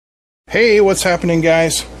Hey, what's happening,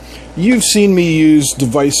 guys? You've seen me use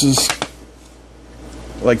devices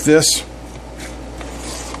like this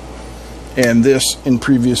and this in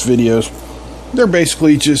previous videos. They're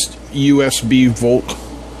basically just USB volt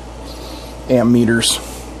amp meters.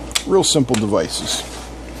 Real simple devices.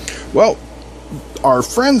 Well, our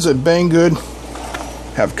friends at Banggood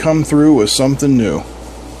have come through with something new.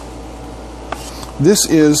 This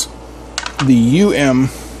is the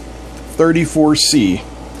UM34C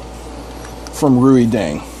from Rui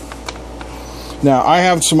Deng. Now, I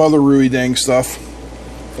have some other Rui Deng stuff,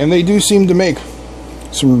 and they do seem to make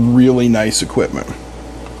some really nice equipment.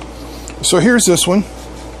 So here's this one,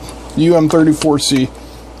 the UM34C.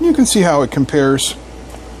 You can see how it compares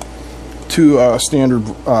to a standard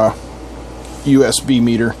USB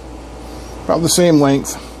meter. About the same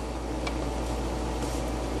length,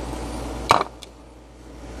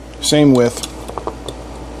 same width,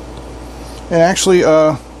 and actually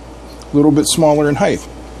a little bit smaller in height.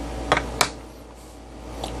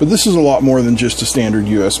 But this is a lot more than just a standard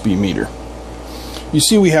USB meter. You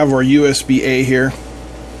see we have our USB-A here,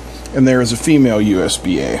 and there is a female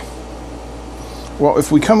USB-A. Well,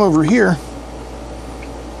 if we come over here,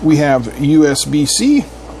 we have USB-C,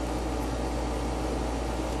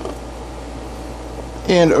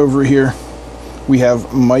 and over here we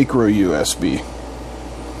have micro USB.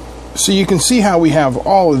 So you can see how we have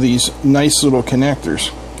all of these nice little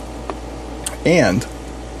connectors. And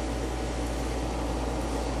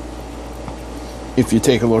if you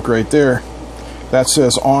take a look right there, that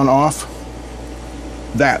says on off.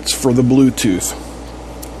 That's for the Bluetooth.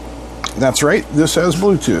 That's right, this has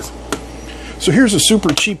Bluetooth. So here's a super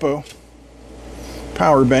cheapo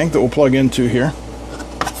power bank that we'll plug into here.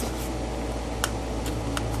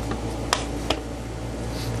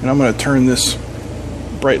 And I'm going to turn this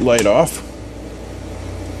bright light off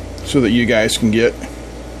so that you guys can get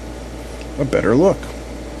a better look.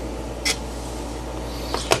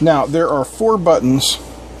 Now, there are 4 buttons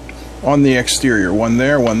on the exterior. One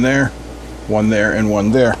there, one there, one there, and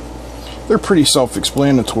one there. They're pretty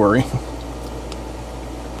self-explanatory.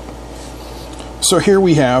 So here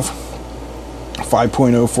we have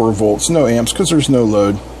 5.04 volts, no amps because there's no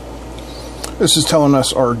load. This is telling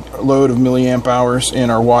us our load of milliamp hours and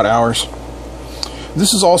our watt hours.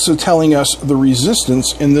 This is also telling us the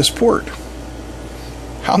resistance in this port.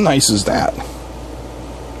 How nice is that?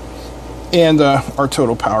 And our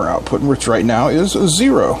total power output, which right now is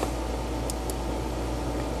 0.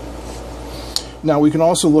 Now we can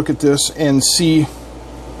also look at this and see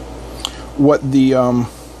what the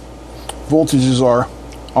voltages are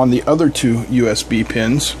on the other 2 USB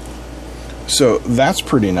pins. So that's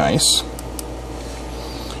pretty nice.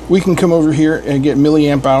 We can come over here and get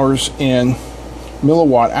milliamp hours and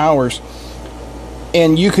milliwatt hours,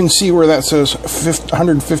 and you can see where that says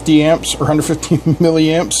 150 amps or 150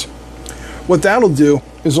 milliamps. What that'll do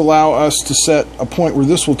is allow us to set a point where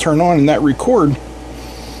this will turn on, and that record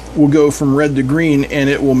will go from red to green, and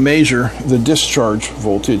it will measure the discharge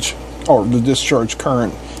voltage or the discharge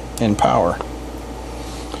current and power.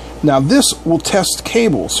 Now this will test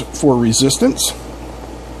cables for resistance,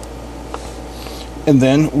 and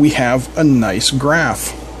then we have a nice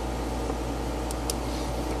graph.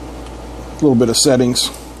 A little bit of settings,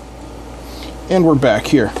 and we're back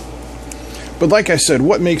here. But like I said,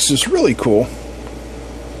 what makes this really cool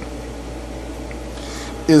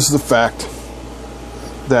is the fact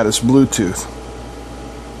that it's Bluetooth.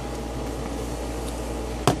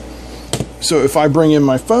 So if I bring in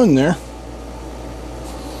my phone there,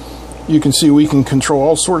 you can see we can control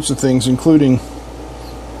all sorts of things, including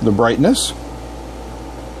the brightness,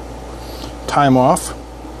 time off.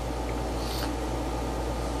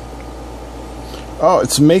 Oh,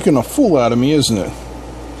 it's making a fool out of me, isn't it?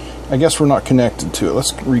 I guess we're not connected to it.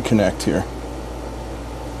 Let's reconnect here.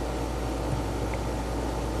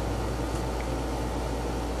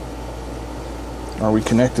 Are we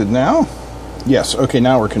connected now? Yes, okay,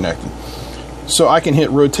 now we're connected. So I can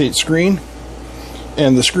hit rotate screen,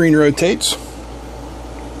 and the screen rotates.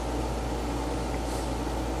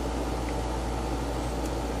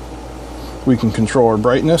 We can control our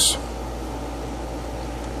brightness.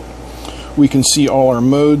 We can see all our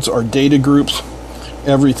modes, our data groups,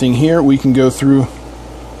 everything here. We can go through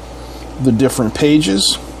the different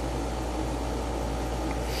pages.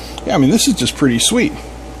 Yeah, I mean, this is just pretty sweet.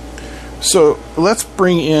 So let's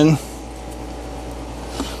bring in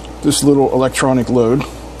this little electronic load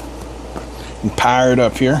and power it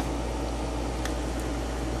up here.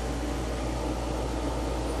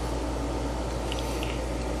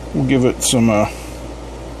 We'll give it some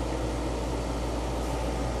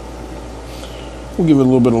we'll give it a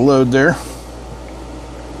little bit of load there.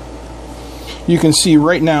 You can see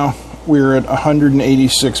right now we're at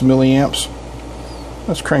 186 milliamps.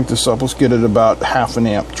 Let's crank this up. Let's get it about half an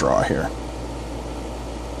amp draw here.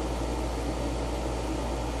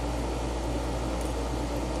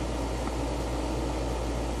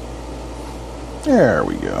 There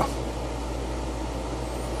we go.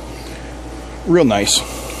 Real nice.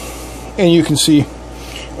 And you can see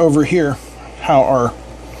over here how our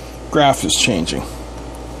graph is changing.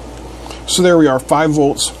 So there we are, 5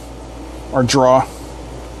 volts. Our draw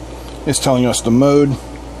is telling us the mode.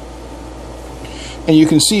 And you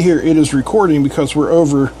can see here it is recording because we're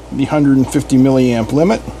over the 150 milliamp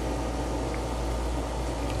limit.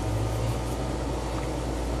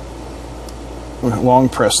 Long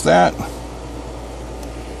press that.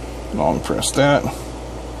 Long press that.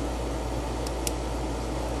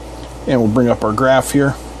 And we'll bring up our graph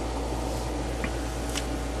here.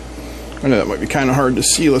 I know that might be kind of hard to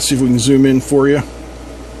see. Let's see if we can zoom in for you.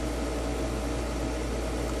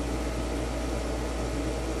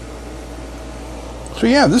 So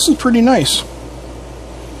yeah, this is pretty nice.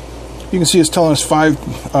 You can see it's telling us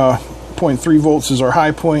 5.3 volts is our high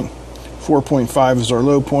point, 4.5 is our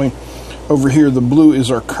low point. Over here the blue is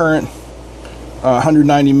our current,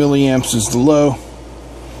 190 milliamps is the low,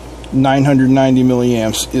 990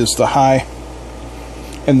 milliamps is the high.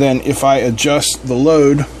 And then if I adjust the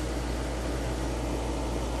load,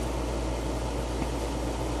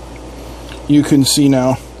 you can see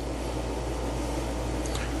now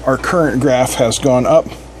our current graph has gone up.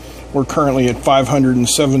 We're currently at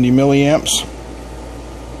 570 milliamps.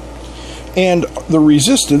 And the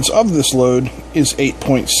resistance of this load is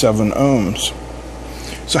 8.7 ohms.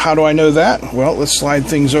 So how do I know that? Well, let's slide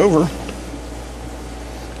things over.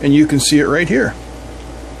 And you can see it right here.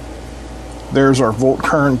 There's our volt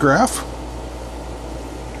current graph.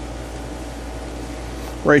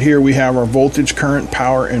 Right here we have our voltage, current,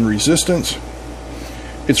 power, and resistance.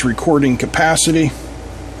 Its recording capacity.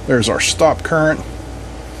 There's our stop current,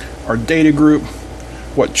 our data group,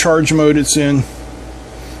 what charge mode it's in,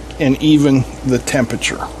 and even the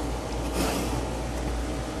temperature.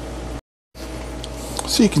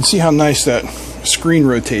 So you can see how nice that screen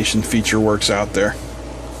rotation feature works out there.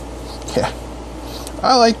 Yeah,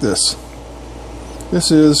 I like this. This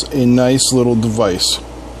is a nice little device.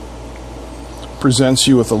 Presents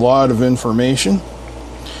you with a lot of information,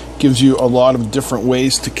 gives you a lot of different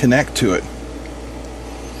ways to connect to it.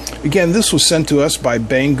 Again, this was sent to us by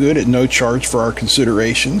Banggood at no charge for our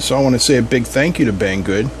consideration, so I want to say a big thank you to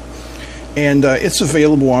Banggood. And it's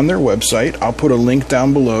available on their website. I'll put a link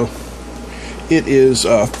down below. It is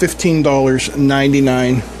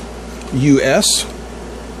 $15.99 US.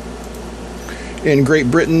 In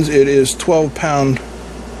Great Britain, it is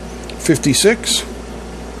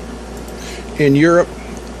 £12.56. In Europe,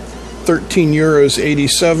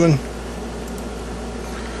 €13.87.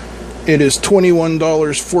 It is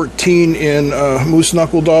 $21.14 in moose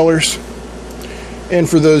knuckle dollars. And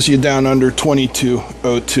for those of you down under,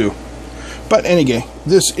 $22.02. But anyway,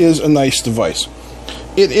 this is a nice device.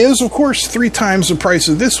 It is, of course, 3 times the price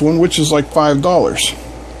of this one, which is like $5.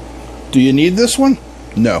 Do you need this one?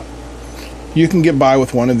 No. You can get by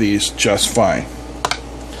with one of these just fine.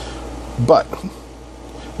 But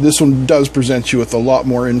this one does present you with a lot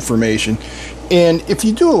more information. And if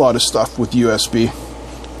you do a lot of stuff with USB,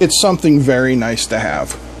 it's something very nice to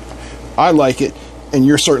have. I like it, and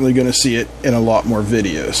you're certainly going to see it in a lot more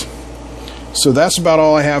videos. So that's about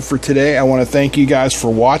all I have for today. I want to thank you guys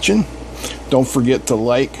for watching. Don't forget to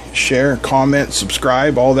like, share, comment,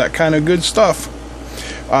 subscribe, all that kind of good stuff.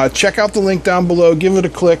 Check out the link down below. Give it a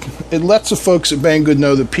click. It lets the folks at Banggood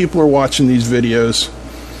know that people are watching these videos.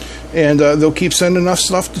 And they'll keep sending us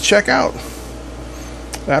stuff to check out.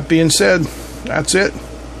 That being said, that's it.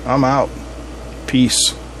 I'm out.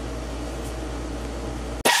 Peace.